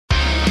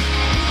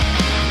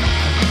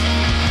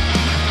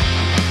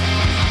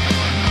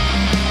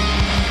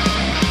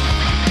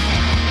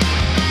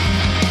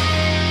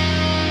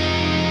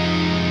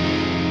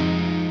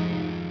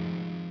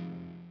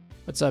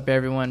What's up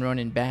everyone,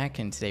 Ronan back,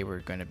 and today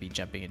we're going to be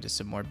jumping into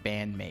some more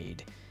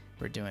Band-Maid.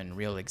 We're doing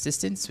Real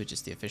Existence, which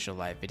is the official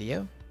live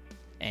video,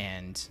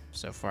 and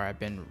so far I've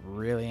been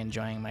really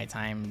enjoying my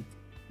time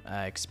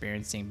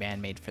experiencing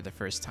Band-Maid for the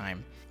first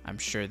time. I'm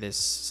sure this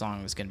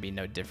song is going to be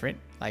no different.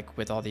 Like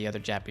with all the other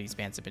Japanese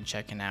bands I've been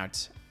checking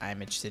out,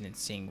 I'm interested in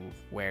seeing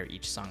where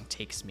each song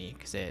takes me,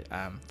 because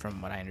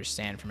from what I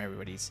understand from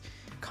everybody's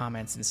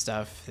comments and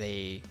stuff,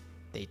 they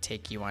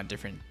take you on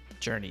different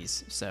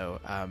journeys. So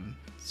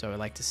I'd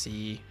like to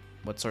see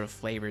what sort of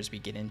flavors we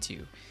get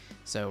into.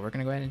 So we're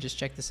gonna go ahead and just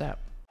check this out.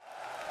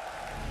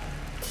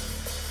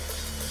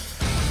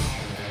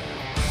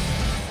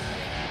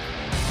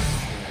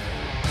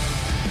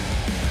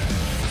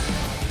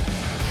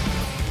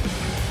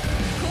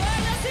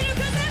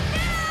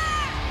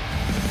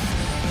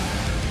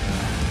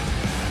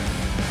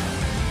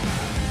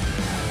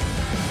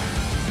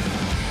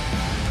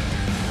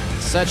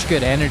 Such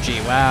good energy,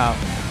 wow.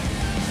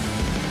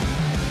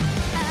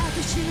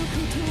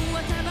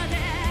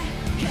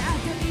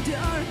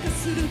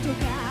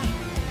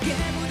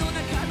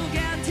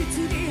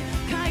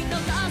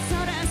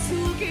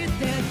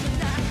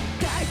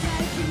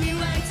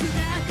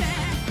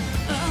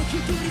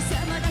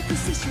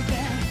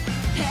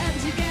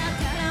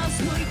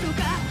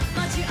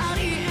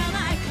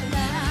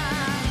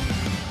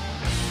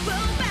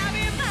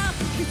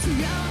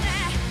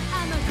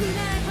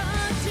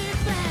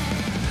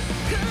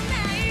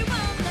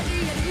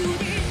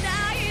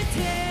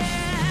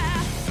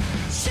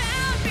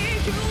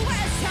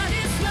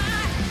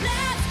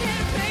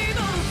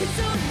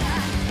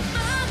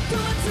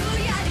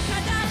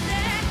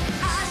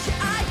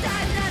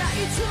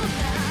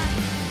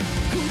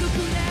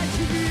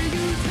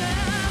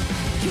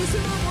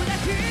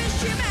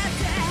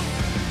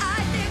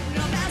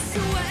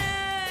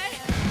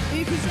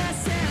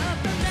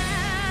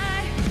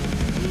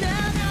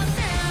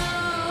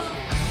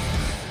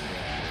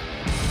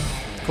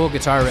 Cool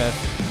guitar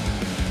riff.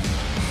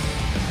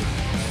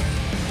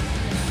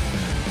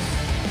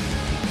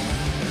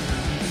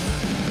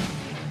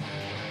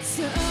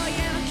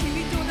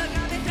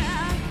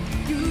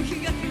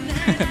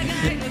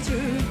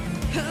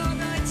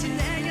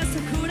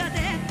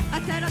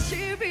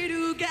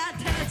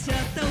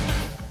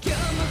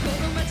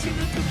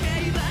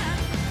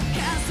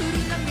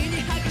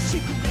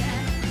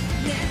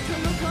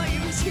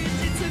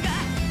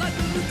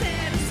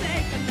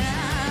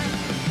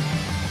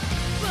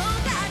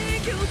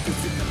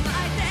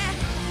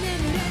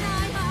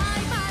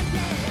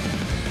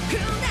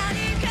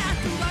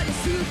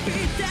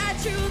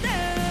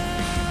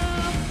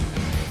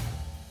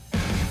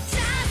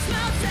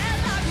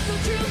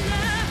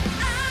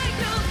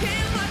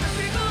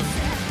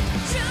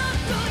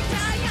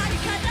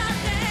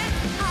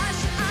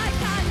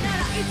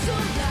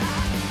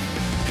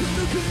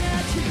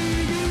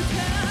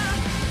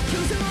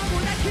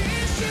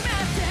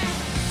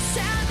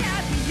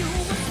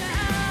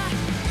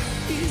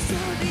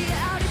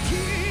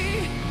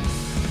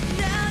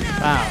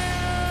 Wow.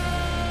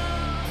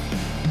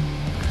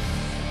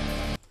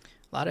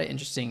 A lot of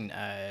interesting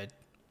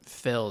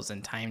fills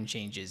and time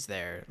changes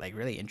there, like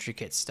really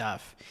intricate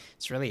stuff.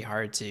 It's really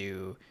hard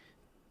to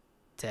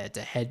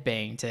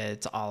headbang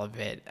to all of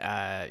it.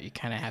 You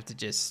kind of have to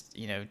just,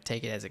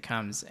 take it as it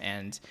comes,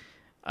 and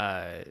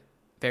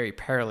very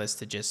perilous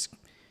to just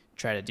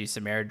try to do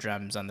some air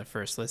drums on the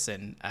first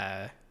listen,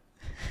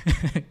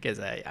 because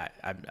I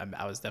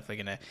was definitely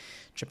gonna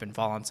trip and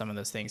fall on some of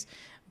those things,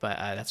 but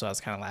that's what I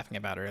was kind of laughing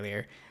about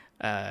earlier.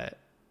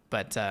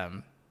 But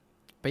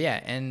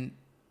yeah, and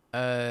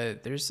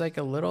there's like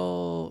a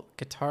little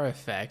guitar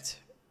effect.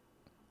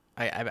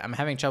 I'm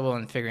having trouble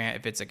in figuring out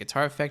if it's a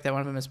guitar effect that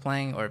one of them is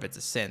playing or if it's a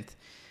synth.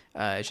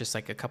 It's just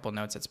like a couple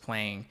notes that's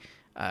playing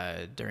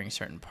during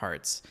certain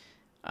parts.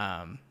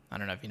 I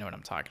don't know if you know what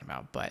I'm talking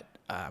about, but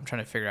I'm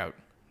trying to figure out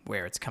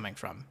where it's coming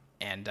from.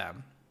 And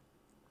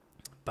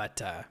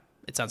but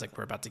it sounds like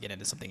we're about to get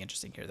into something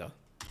interesting here, though.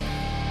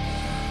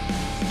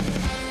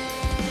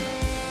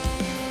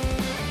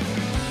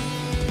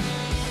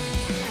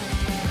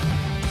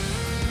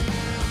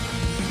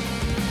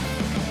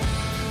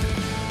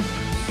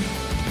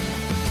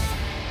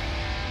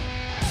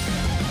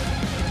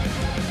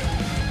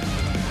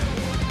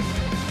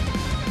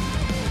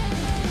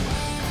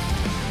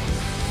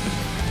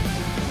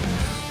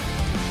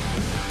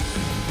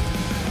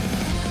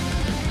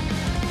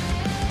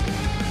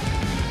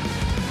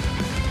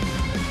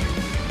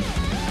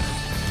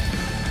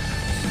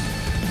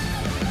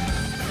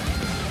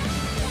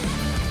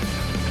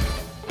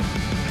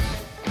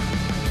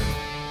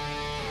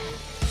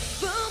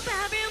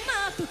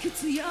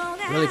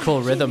 Really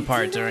cool rhythm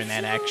part during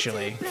that,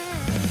 actually.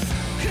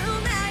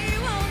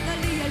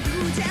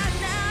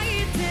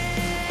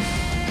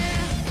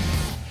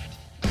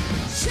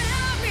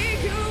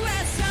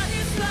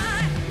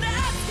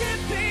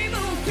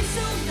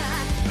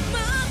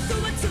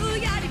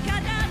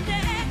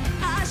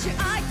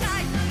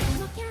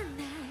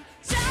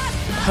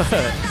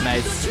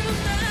 Nice.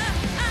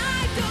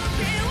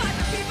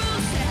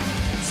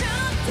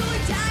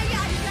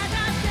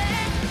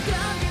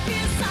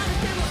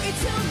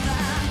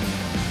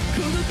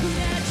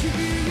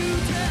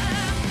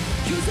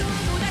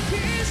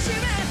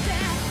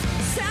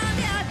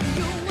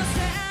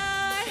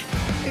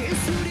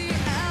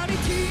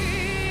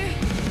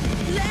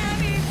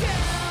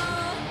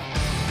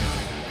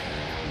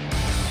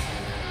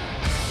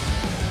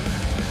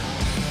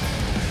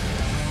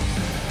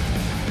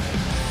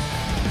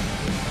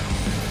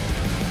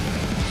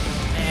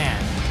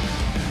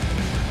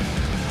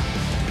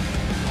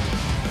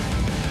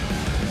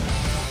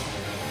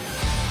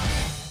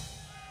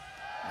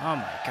 Oh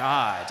my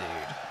god, dude.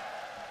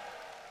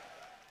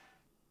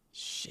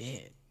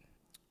 Shit.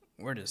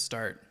 Where to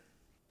start?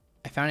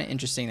 I found it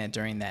interesting that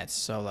during that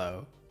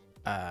solo,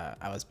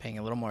 I was paying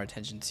a little more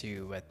attention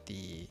to what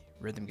the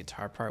rhythm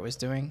guitar part was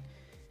doing,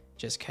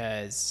 just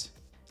because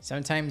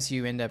sometimes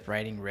you end up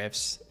writing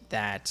riffs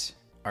that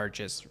are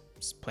just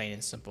plain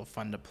and simple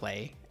fun to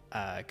play,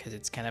 because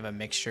it's kind of a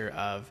mixture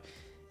of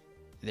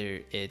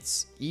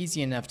it's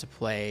easy enough to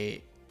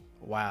play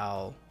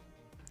while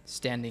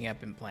standing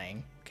up and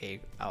playing. Okay,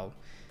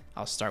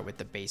 I'll start with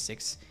the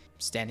basics.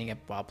 Standing up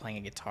while playing a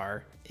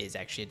guitar is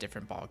actually a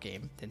different ball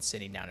game than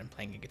sitting down and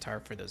playing a guitar,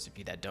 for those of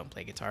you that don't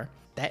play guitar.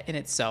 That in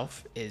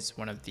itself is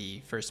one of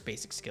the first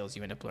basic skills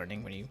you end up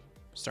learning when you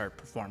start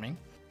performing.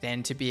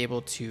 Then to be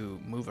able to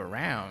move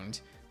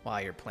around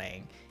while you're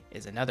playing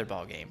is another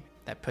ball game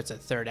that puts a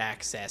third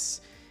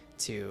access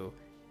to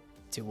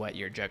what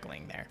you're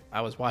juggling there.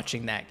 I was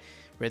watching that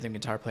rhythm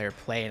guitar player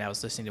play, and I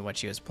was listening to what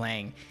she was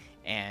playing,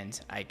 and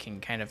I can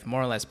kind of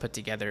more or less put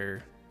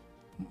together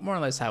more or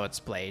less how it's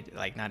played,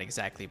 like not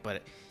exactly,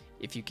 but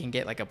if you can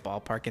get like a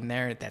ballpark in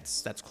there,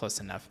 that's close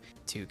enough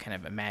to kind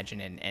of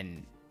imagine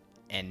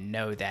and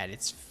know that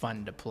it's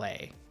fun to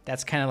play.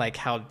 That's kind of like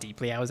how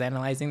deeply I was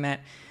analyzing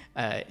that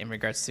in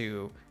regards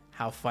to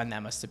how fun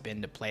that must have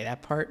been to play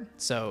that part.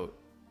 So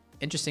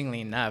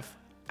interestingly enough,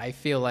 I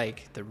feel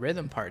like the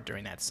rhythm part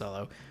during that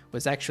solo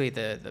was actually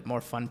the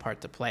more fun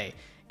part to play,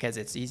 because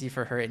it's easy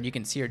for her and you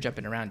can see her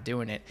jumping around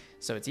doing it.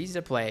 So it's easy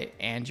to play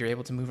and you're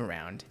able to move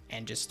around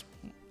and just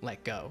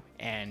let go.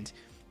 And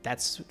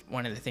that's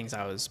one of the things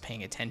I was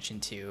paying attention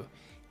to.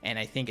 And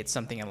I think it's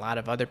something a lot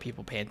of other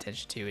people pay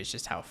attention to, is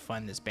just how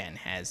fun this band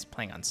has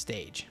playing on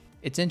stage.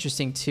 It's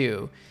interesting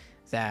too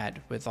that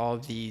with all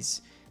of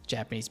these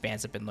Japanese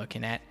bands I've been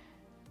looking at,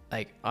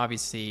 like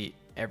obviously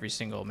every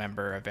single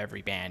member of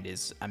every band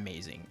is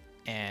amazing.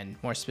 And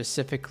more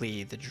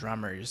specifically, the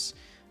drummers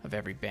of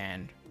every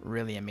band,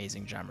 really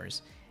amazing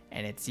drummers.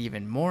 And it's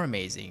even more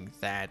amazing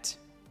that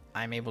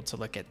I'm able to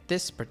look at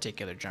this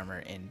particular drummer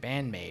in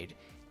Band-Maid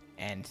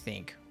and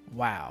think,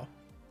 wow,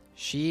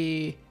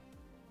 she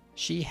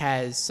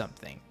has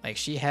something. Like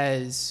she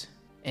has,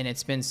 and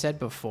it's been said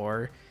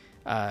before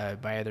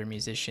by other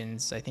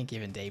musicians. I think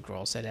even Dave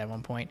Grohl said it at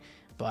one point,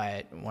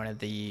 but one of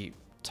the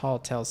tall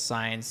tale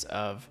signs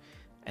of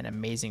an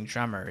amazing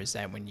drummer is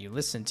that when you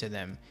listen to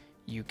them,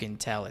 you can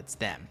tell it's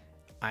them.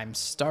 I'm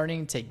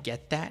starting to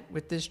get that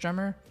with this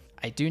drummer.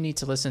 I do need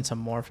to listen to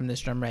more from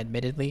this drummer,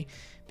 admittedly,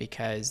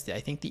 because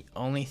I think the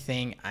only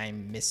thing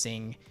I'm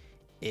missing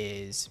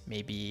is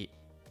maybe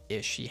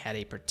if she had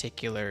a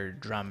particular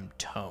drum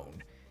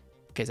tone,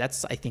 because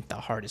that's, I think, the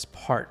hardest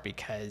part,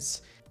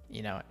 because,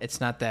 you know, it's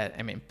not that,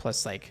 I mean,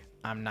 plus like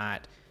I'm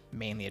not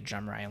mainly a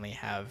drummer. I only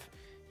have,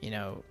 you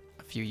know,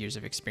 a few years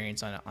of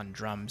experience on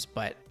drums,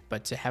 but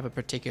to have a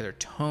particular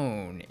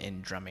tone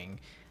in drumming,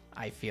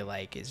 I feel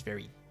like is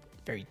very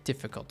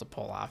difficult to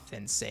pull off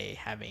than, say,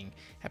 having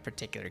a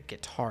particular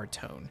guitar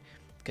tone,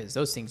 because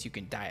those things you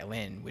can dial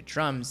in. With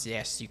drums,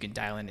 yes, you can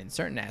dial in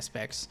certain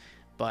aspects,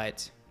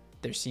 but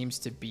there seems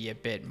to be a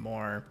bit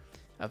more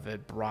of a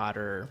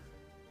broader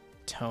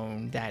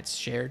tone that's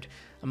shared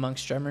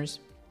amongst drummers.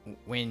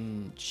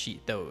 When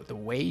the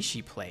way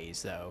she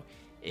plays though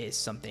is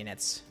something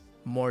that's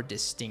more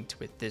distinct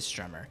with this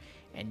drummer,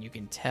 and you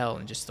can tell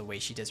in just the way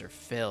she does her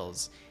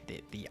fills,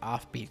 the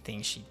offbeat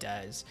things she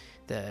does,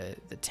 the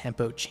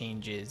tempo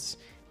changes,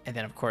 and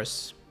then of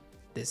course,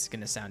 this is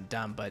gonna sound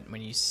dumb, but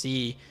when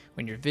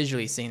you're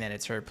visually seeing that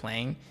it's her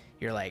playing,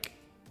 you're like,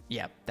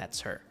 yep,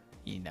 that's her.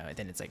 You know, and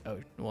then it's like, oh,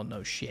 well,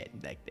 no shit,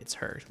 like it's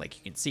her, like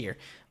you can see her.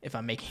 If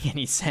I'm making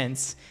any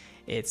sense,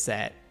 it's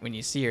that when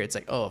you see her, it's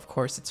like, oh, of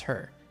course it's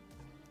her.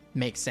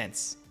 Makes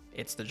sense.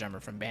 It's the drummer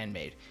from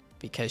Band-Maid,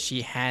 because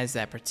she has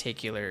that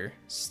particular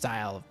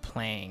style of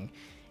playing,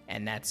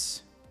 and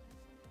that's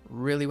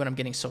really what I'm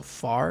getting so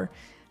far.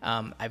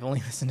 I've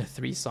only listened to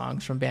 3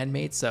 songs from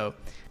Band-Maid, so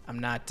I'm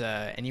not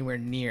anywhere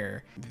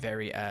near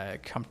very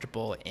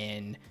comfortable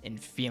in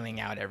feeling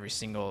out every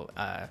single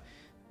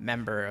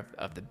member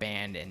of the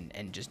band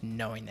and just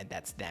knowing that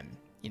that's them,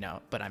 you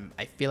know. But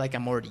I feel like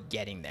I'm already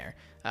getting there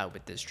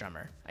with this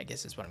drummer, I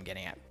guess is what I'm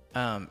getting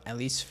at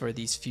least for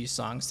these few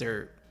songs.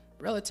 They're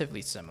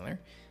relatively similar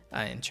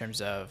in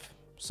terms of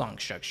song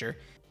structure.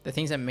 The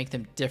things that make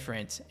them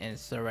different and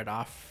throw it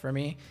off for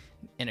me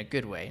in a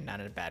good way, not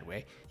in a bad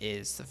way,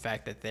 is the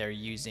fact that they're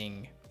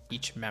using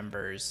each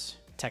member's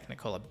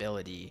technical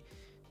ability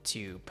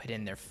to put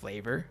in their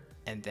flavor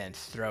and then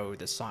throw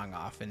the song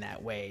off in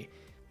that way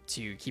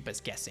to keep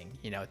us guessing.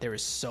 You know, there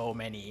was so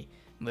many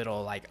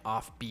little like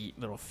offbeat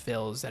little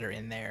fills that are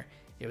in there.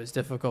 It was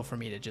difficult for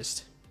me to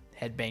just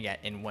headbang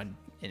at in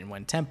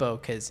one tempo,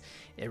 because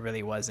it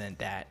really wasn't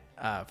that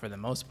for the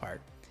most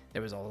part.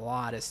 There was a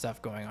lot of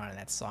stuff going on in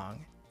that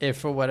song. If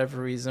for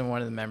whatever reason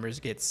one of the members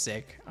gets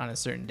sick on a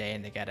certain day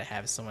and they got to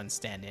have someone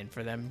stand in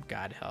for them,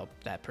 God help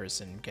that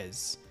person,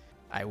 because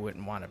I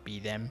wouldn't want to be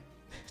them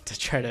to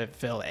try to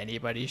fill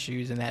anybody's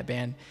shoes in that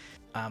band.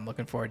 I'm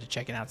looking forward to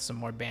checking out some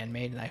more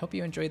Band-Maid, and I hope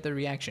you enjoyed the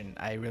reaction.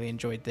 I really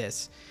enjoyed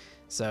this.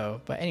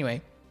 So, but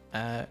anyway,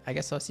 I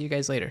guess I'll see you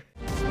guys later.